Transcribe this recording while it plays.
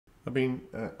I've been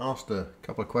asked a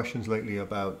couple of questions lately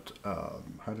about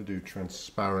how to do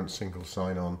transparent single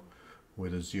sign-on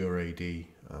with Azure AD.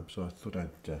 So I thought I'd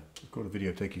record a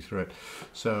video, take you through it.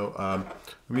 So I'm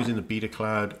using the beta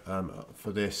cloud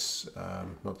for this.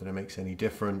 Not that it makes any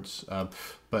difference,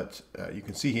 but you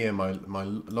can see here my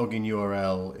login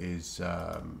URL is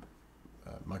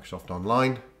Microsoft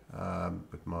Online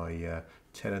with my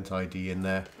tenant ID in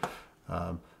there.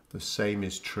 The same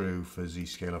is true for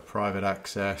Zscaler Private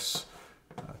Access.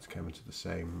 It's coming to the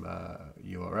same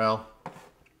URL.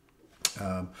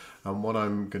 And what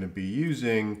I'm going to be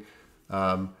using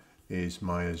is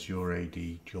my Azure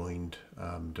AD joined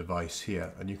device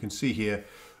here. And you can see here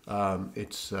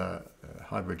it's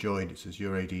hybrid joined, it's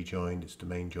Azure AD joined, it's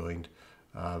domain joined,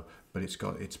 but it's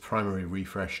got its primary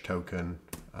refresh token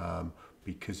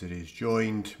because it is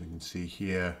joined. We can see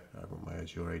here I've got my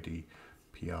Azure AD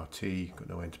PRT, got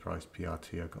no enterprise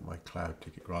PRT, I've got my cloud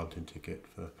ticket granting ticket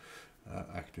for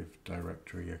Active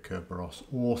Directory Kerberos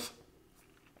auth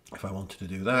if I wanted to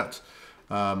do that.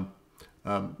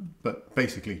 But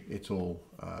basically it's all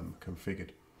configured.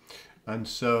 And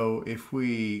so if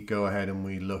we go ahead and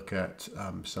we look at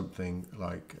something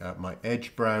like my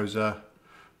Edge browser,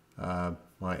 in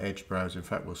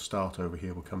fact we'll start over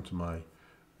here, we'll come to my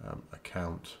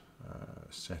account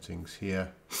settings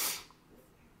here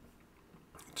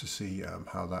to see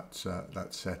how that's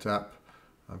set up.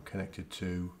 I'm connected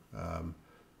to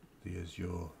the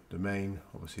Azure domain.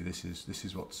 Obviously, this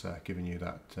is what's giving you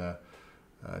that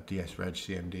DSReg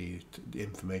CMD, the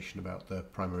information about the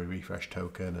primary refresh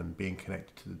token and being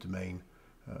connected to the domain,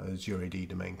 Azure AD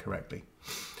domain correctly.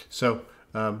 So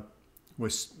we're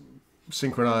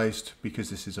synchronized because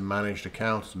this is a managed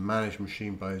account, it's a managed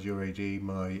machine by Azure AD.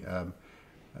 My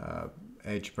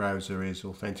Edge browser is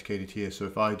authenticated here. So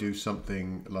if I do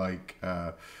something like,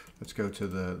 let's go to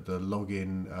the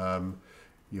login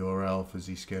URL for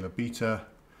Zscaler Beta,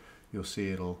 you'll see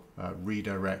it'll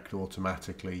redirect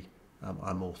automatically.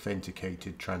 I'm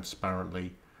authenticated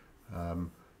transparently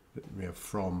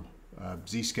from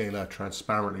Zscaler,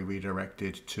 transparently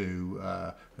redirected to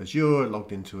Azure,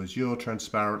 logged into Azure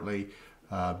transparently,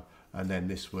 and then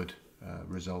this would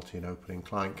result in opening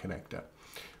Client Connector.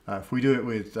 If we do it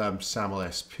with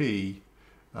SAML SP,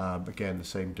 again the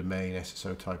same domain,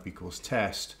 SSO type equals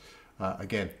test,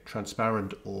 again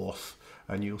transparent auth,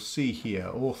 and you'll see here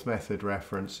auth method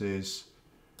references,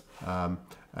 and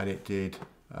it did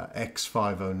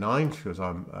X509 because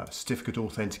I'm certificate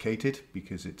authenticated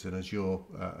because it's an Azure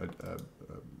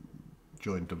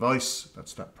joined device.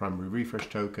 That's that primary refresh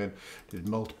token. Did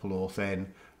multiple auth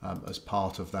N as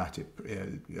part of that.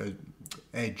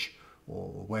 Edge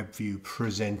or WebView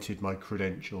presented my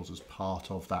credentials as part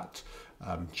of that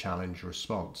challenge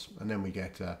response. And then we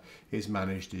get is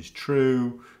managed is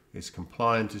true, is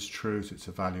compliant is true, so it's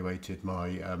evaluated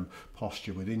my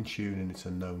posture with Intune, and it's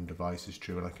a known device is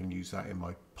true, and I can use that in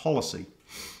my policy.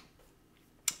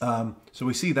 So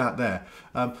we see that there.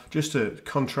 Just to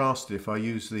contrast it, if I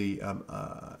use the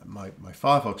my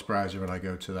Firefox browser and I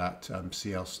go to that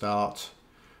CL start,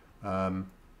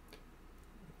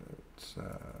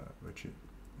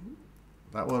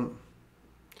 that one,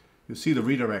 you'll see the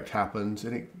redirect happens,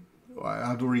 and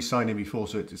I'd already signed in before,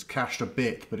 so it's cached a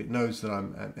bit, but it knows that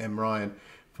I'm M. Ryan.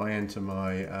 If I enter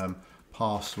my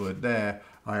password there,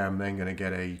 I am then going to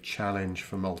get a challenge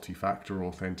for multi-factor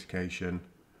authentication,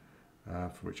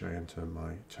 for which I enter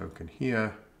my token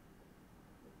here,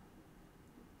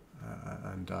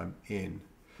 and I'm in.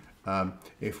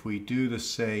 If we do the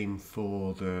same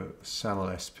for the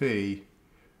SAML SP,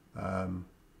 come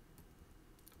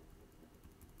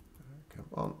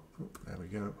on, there we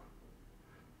go.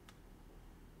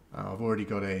 I've already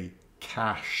got a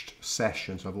cached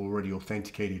session, so I've already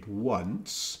authenticated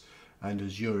once, and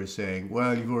Azure is saying,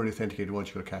 well, you've already authenticated once,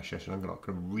 you've got a cache session, I'm not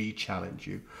going to re-challenge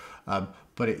you.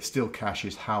 But it still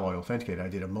caches how I authenticated. I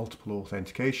did a multiple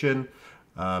authentication,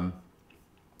 and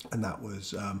that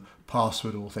was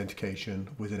password authentication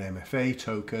with an MFA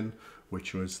token,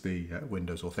 which was the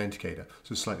Windows Authenticator.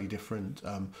 So slightly different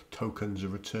tokens are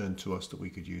returned to us that we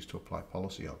could use to apply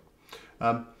policy on.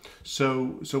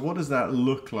 So what does that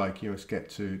look like? Let's get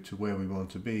to where we want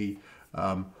to be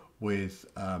with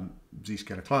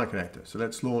Zscaler Client Connector. So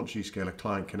let's launch Zscaler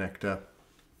Client Connector.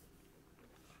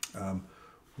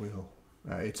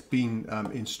 It's been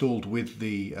installed with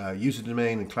the user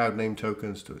domain and cloud name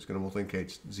tokens, so it's going to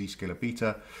authenticate Zscaler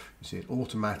Beta. You see it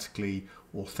automatically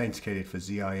authenticated for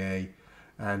ZIA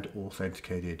and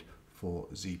authenticated for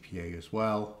ZPA as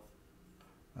well.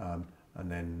 And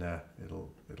then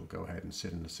it'll go ahead and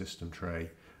sit in the system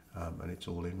tray, and it's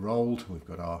all enrolled. We've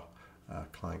got our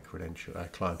client credential,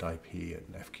 client IP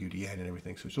and FQDN and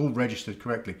everything. So it's all registered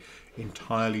correctly,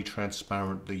 entirely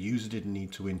transparent. The user didn't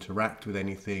need to interact with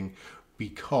anything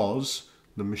because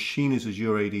the machine is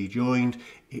Azure AD joined.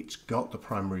 It's got the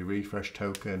primary refresh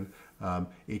token.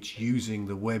 It's using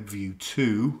the WebView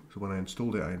 2. So when I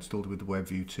installed it with the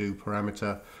WebView 2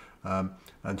 parameter.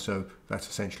 And so that's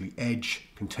essentially edge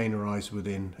containerized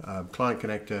within Client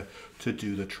Connector to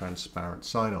do the transparent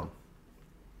sign-on.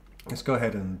 Let's go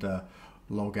ahead and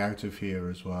log out of here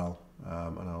as well,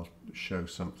 and I'll show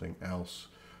something else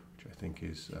which I think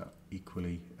is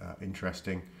equally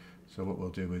interesting. So what we'll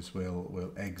do is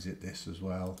we'll exit this as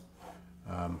well,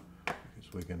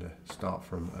 because we're going to start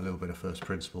from a little bit of first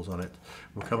principles on it.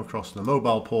 We'll come across the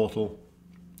mobile portal,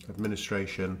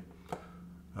 administration,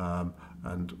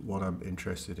 and what I'm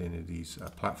interested in are these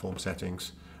platform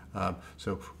settings.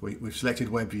 So we've selected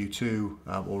WebView 2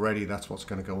 already. That's what's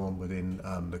going to go on within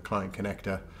the Client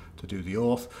Connector to do the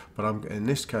auth. But in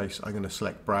this case, I'm going to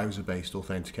select browser-based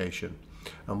authentication.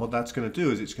 And what that's going to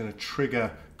do is it's going to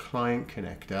trigger Client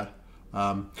Connector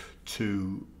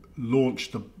to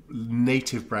launch the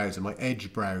native browser, my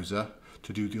Edge browser,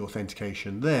 to do the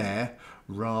authentication there,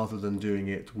 rather than doing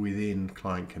it within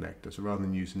Client Connector. So rather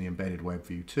than using the embedded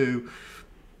WebView 2,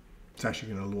 it's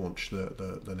actually going to launch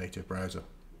the native browser.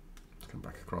 Let's come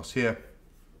back across here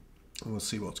and we'll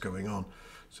see what's going on.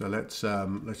 So let's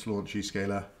launch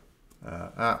Zscaler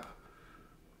app.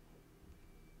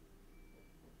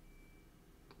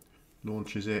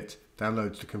 Launches it,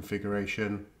 downloads the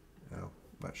configuration. Now,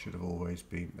 that should have always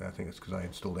been, I think it's because I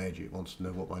installed Edge, it wants to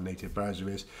know what my native browser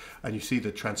is. And you see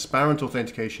the transparent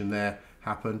authentication there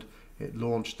happened. It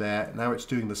launched there. Now it's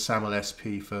doing the SAML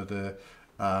SP for the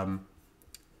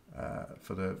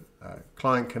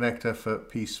Client Connector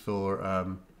piece for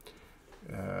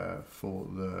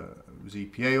the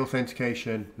ZPA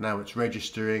authentication. Now it's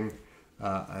registering,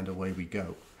 and away we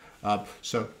go.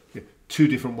 So two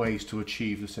different ways to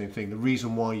achieve the same thing. The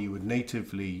reason why you would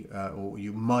natively, or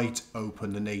you might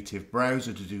open the native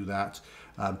browser to do that,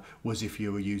 was if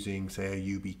you were using, say, a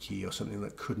YubiKey or something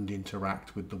that couldn't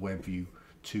interact with the WebView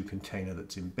 2 container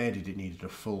that's embedded. It needed a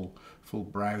full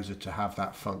browser to have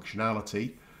that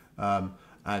functionality.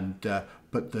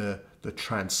 But the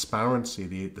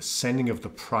transparency, the sending of the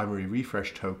primary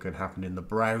refresh token happened in the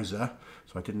browser.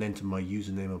 So I didn't enter my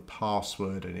username and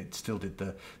password, and it still did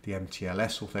the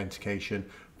MTLS authentication,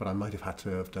 but I might have had to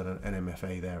have done an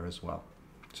NMFA there as well.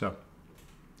 So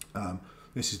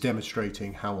this is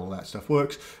demonstrating how all that stuff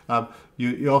works.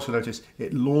 You also notice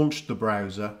it launched the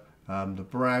browser. The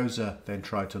browser then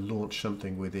tried to launch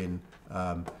something within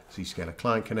Zscaler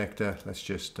Client Connector. Let's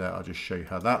just, I'll just show you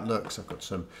how that looks. I've got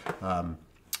some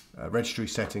registry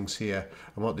settings here,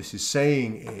 and what this is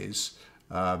saying is,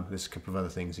 there's a couple of other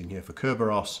things in here for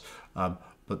Kerberos,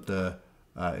 but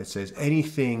it says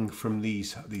anything from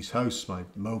these hosts, my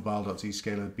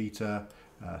mobile.zscaler beta,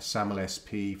 SAML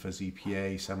SP for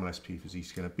ZPA, SAML SP for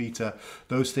Zscaler beta,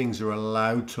 those things are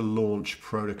allowed to launch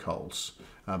protocols.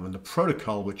 And the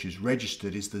protocol which is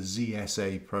registered is the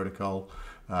ZSA protocol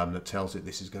that tells it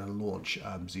this is going to launch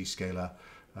Zscaler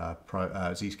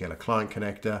Client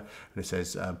Connector, and it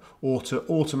says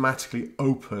automatically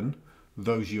open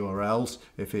those URLs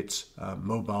if it's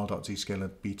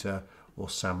mobile.zscaler beta or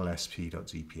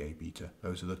samlsp.zpa beta.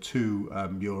 Those are the two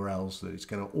URLs that it's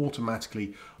going to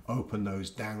automatically open those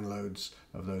downloads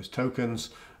of those tokens.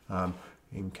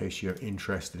 In case you're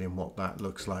interested in what that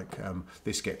looks like,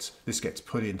 this gets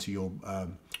put into your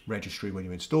registry when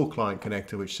you install Client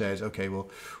Connector, which says, okay, well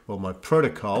my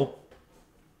protocol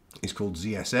is called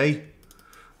ZSA,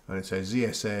 and it says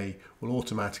ZSA will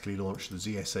automatically launch the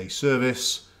ZSA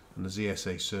service, and the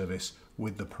ZSA service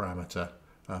with the parameter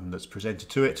that's presented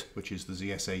to it, which is the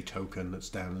ZSA token that's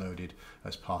downloaded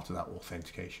as part of that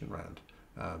authentication round.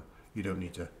 You don't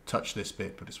need to touch this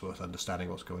bit, but it's worth understanding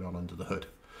what's going on under the hood.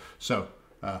 So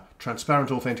transparent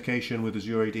authentication with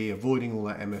Azure AD, avoiding all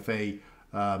that MFA,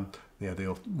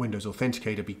 the Windows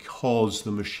Authenticator, because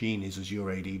the machine is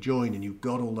Azure AD joined, and you've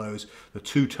got all those. The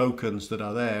two tokens that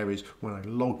are there is when I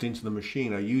logged into the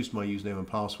machine, I used my username and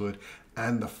password,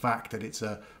 and the fact that it's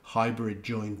a hybrid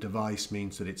joined device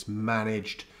means that it's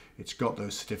managed. It's got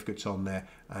those certificates on there,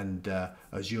 and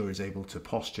Azure is able to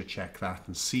posture check that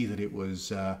and see that it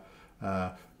was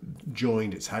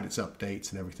joined, it's had its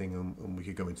updates and everything, and we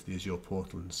could go into the Azure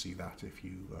portal and see that if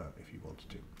you wanted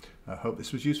to. I hope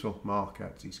this was useful. Mark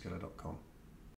at zscaler.com.